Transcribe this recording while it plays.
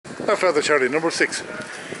Father Charlie, number 6.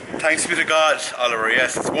 Thanks be to God, Oliver.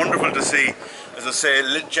 Yes, it's wonderful to see, as I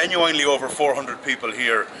say, genuinely over 400 people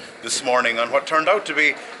here this morning on what turned out to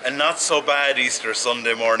be a not so bad Easter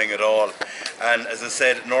Sunday morning at all. And as I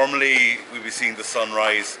said, normally we'd be seeing the sun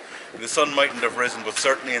rise. The sun mightn't have risen, but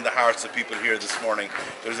certainly in the hearts of people here this morning,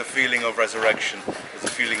 there's a feeling of resurrection, there's a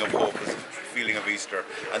feeling of hope, there's a feeling of Easter.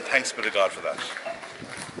 And thanks be to God for that.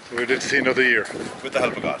 We're to see another year. With the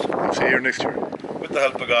help of God. We'll see you here next year. With the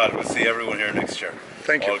help of God, we'll see everyone here next year.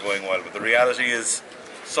 Thank you. All going well. But the reality is,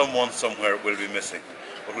 someone somewhere will be missing.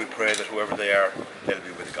 But we pray that whoever they are, they'll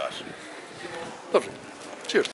be with God. Lovely.